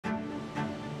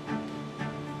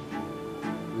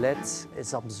lead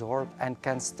is absorbed and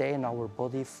can stay in our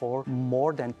body for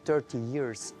more than 30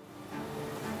 years.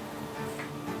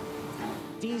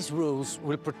 These rules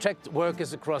will protect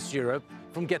workers across Europe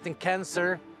from getting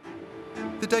cancer.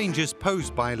 The dangers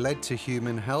posed by lead to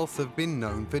human health have been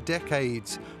known for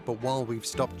decades, but while we've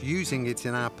stopped using it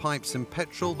in our pipes and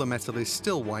petrol, the metal is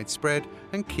still widespread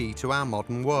and key to our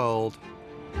modern world.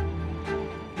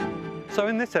 So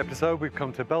in this episode, we've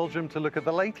come to Belgium to look at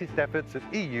the latest efforts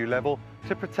at EU level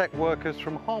to protect workers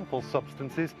from harmful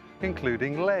substances,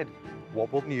 including lead.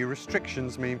 What will new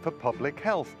restrictions mean for public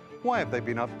health? Why have they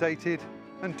been updated?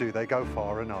 And do they go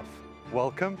far enough?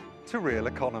 Welcome to Real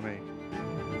Economy.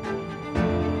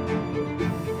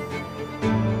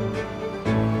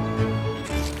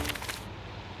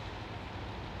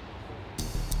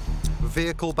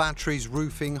 Vehicle batteries,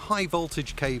 roofing,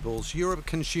 high-voltage cables. Europe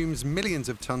consumes millions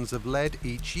of tons of lead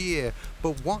each year.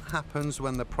 But what happens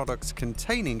when the products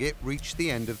containing it reach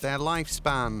the end of their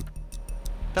lifespan?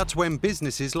 That's when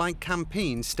businesses like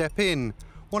Campine step in.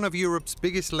 One of Europe's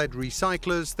biggest lead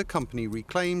recyclers, the company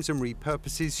reclaims and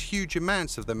repurposes huge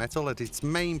amounts of the metal at its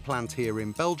main plant here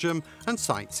in Belgium and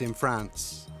sites in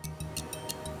France.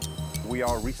 We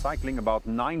are recycling about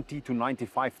 90 to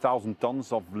 95,000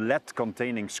 tons of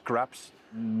lead-containing scraps.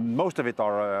 Most of it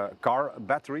are car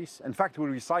batteries. In fact, we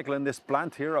recycle in this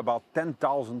plant here about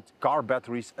 10,000 car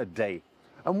batteries a day.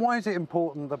 And why is it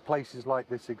important that places like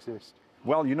this exist?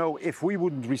 Well, you know, if we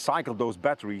wouldn't recycle those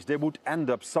batteries, they would end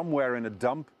up somewhere in a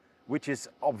dump, which is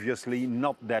obviously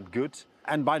not that good.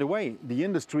 And by the way, the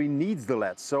industry needs the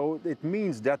lead. So it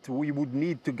means that we would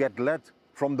need to get lead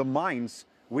from the mines,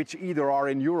 which either are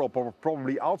in Europe or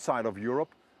probably outside of Europe,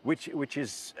 which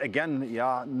is, again,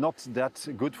 not that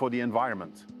good for the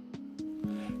environment.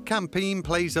 Campine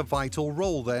plays a vital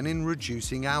role then in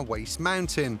reducing our waste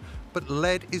mountain, but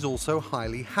lead is also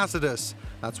highly hazardous.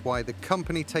 That's why the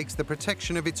company takes the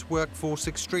protection of its workforce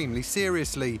extremely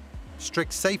seriously.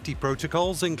 Strict safety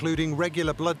protocols, including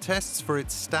regular blood tests for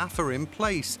its staff, are in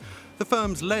place. The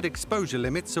firm's lead exposure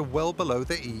limits are well below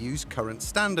the EU's current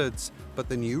standards, but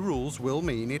the new rules will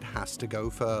mean it has to go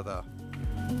further.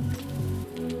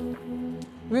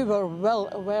 We were well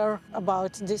aware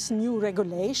about these new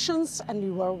regulations, and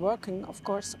we were working, of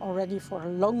course, already for a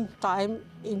long time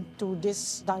into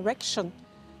this direction.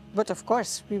 But of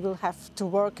course, we will have to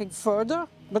work further,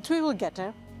 but we will get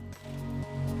there.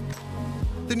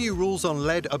 The new rules on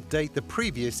lead update the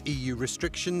previous EU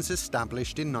restrictions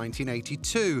established in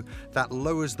 1982. That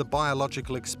lowers the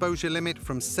biological exposure limit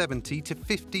from 70 to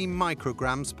 50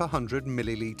 micrograms per 100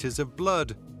 millilitres of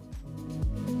blood.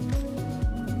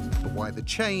 But why the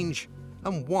change,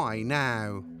 and why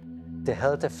now? The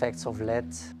health effects of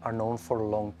lead are known for a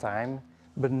long time,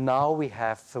 but now we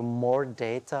have more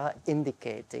data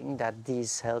indicating that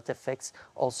these health effects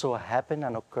also happen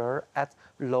and occur at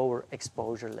lower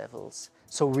exposure levels.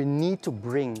 So we need to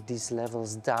bring these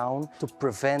levels down to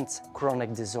prevent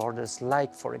chronic disorders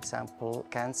like, for example,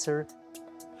 cancer.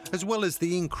 As well as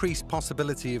the increased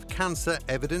possibility of cancer,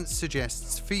 evidence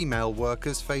suggests female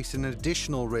workers face an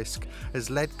additional risk, as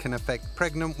lead can affect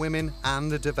pregnant women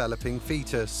and a developing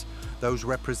fetus. Those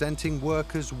representing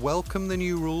workers welcome the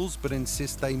new rules, but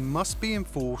insist they must be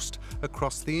enforced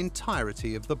across the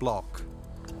entirety of the bloc.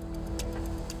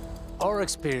 Our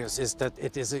experience is that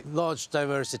it is a large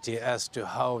diversity as to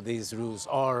how these rules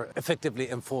are effectively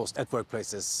enforced at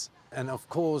workplaces. And of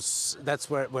course, that's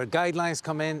where guidelines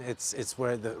come in. It's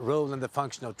where the role and the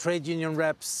function of trade union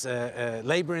reps,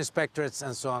 labor inspectorates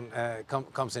and so on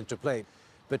comes into play.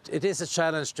 But it is a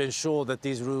challenge to ensure that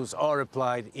these rules are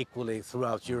applied equally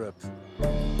throughout Europe.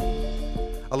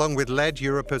 Along with lead,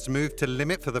 Europe has moved to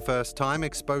limit for the first time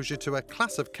exposure to a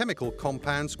class of chemical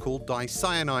compounds called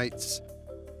diisocyanates.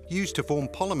 Used to form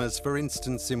polymers, for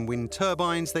instance, in wind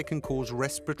turbines, they can cause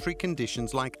respiratory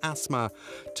conditions like asthma.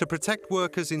 To protect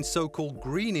workers in so-called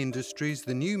green industries,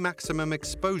 the new maximum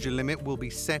exposure limit will be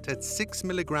set at 6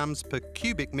 milligrams per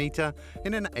cubic metre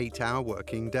in an 8-hour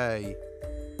working day.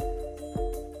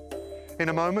 In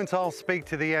a moment, I'll speak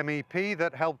to the MEP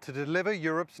that helped to deliver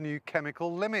Europe's new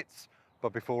chemical limits.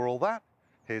 But before all that,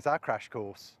 here's our crash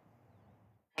course.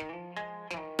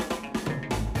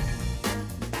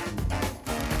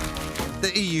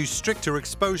 The EU's stricter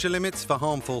exposure limits for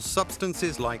harmful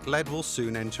substances like lead will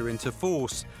soon enter into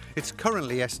force. It's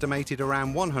currently estimated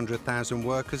around 100,000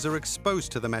 workers are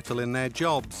exposed to the metal in their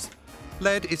jobs.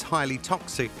 Lead is highly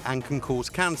toxic and can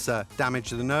cause cancer, damage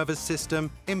the nervous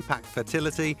system, impact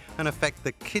fertility, and affect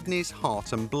the kidneys,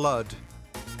 heart and blood.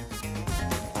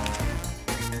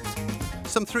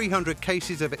 Some 300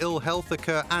 cases of ill health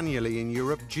occur annually in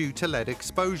Europe due to lead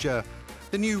exposure.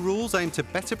 The new rules aim to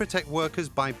better protect workers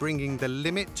by bringing the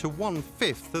limit to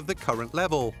 1/5 of the current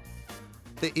level.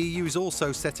 The EU is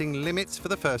also setting limits for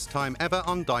the first time ever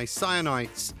on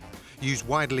diisocyanates. Used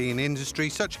widely in industry,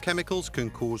 such chemicals can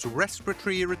cause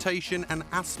respiratory irritation and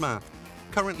asthma.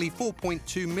 Currently,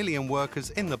 4.2 million workers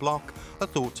in the bloc are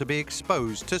thought to be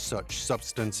exposed to such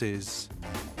substances.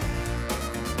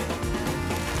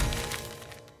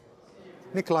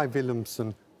 Nikolai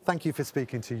Willemsen, thank you for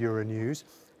speaking to Euronews.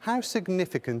 How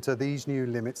significant are these new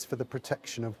limits for the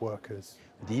protection of workers?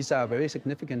 These are very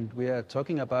significant. We are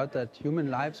talking about that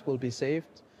human lives will be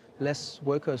saved, less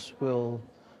workers will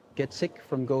get sick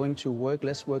from going to work,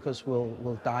 less workers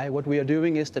will die. What we are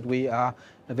doing is that we are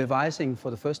revising for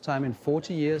the first time in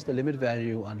 40 years the limit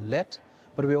value on lead,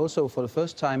 but we also for the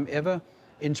first time ever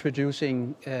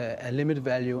introducing a limit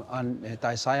value on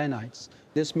diisocyanates.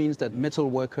 This means that metal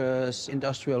workers,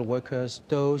 industrial workers,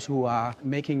 those who are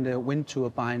making the wind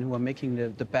turbine, who are making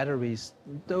the batteries,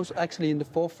 those actually in the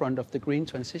forefront of the green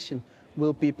transition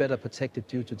will be better protected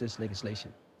due to this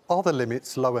legislation. Are the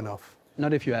limits low enough?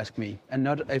 Not if you ask me, and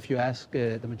not if you ask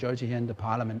the majority here in the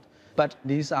parliament. But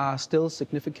these are still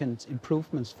significant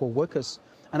improvements for workers.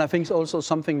 And I think it's also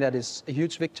something that is a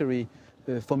huge victory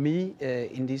for me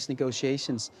in these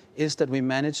negotiations is that we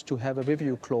managed to have a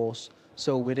review clause.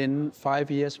 So within 5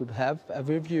 years we'll have a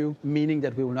review, meaning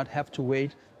that we will not have to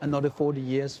wait another 40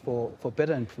 years for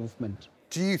better improvement.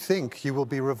 Do you think you will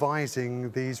be revising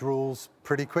these rules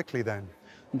pretty quickly then?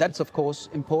 That's of course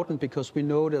important because we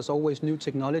know there's always new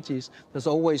technologies, there's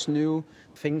always new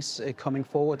things coming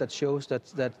forward that shows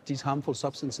that these harmful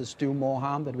substances do more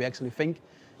harm than we actually think.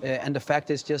 And the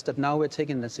fact is just that now we're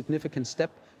taking a significant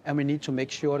step and we need to make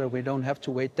sure that we don't have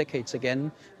to wait decades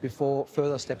again before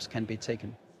further steps can be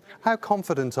taken. How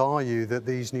confident are you that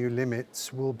these new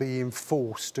limits will be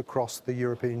enforced across the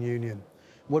European Union?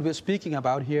 What we're speaking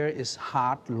about here is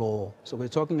hard law. So we're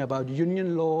talking about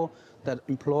union law that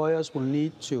employers will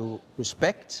need to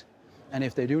respect. And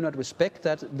if they do not respect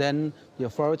that, then the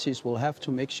authorities will have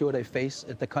to make sure they face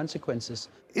the consequences.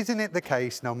 Isn't it the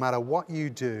case, no matter what you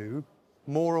do,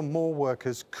 more and more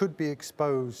workers could be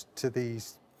exposed to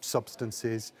these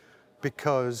substances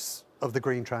because of the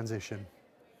green transition?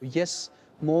 Yes,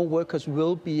 more workers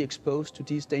will be exposed to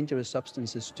these dangerous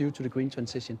substances due to the green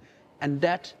transition. And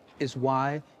that is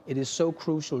why it is so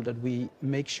crucial that we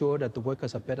make sure that the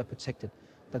workers are better protected,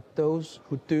 that those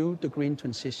who do the green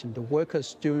transition, the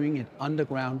workers doing it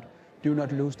underground, do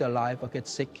not lose their life or get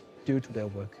sick due to their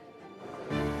work.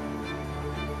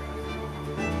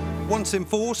 Once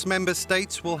enforced, member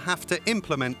states will have to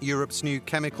implement Europe's new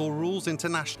chemical rules into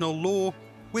national law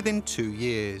within 2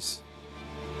 years.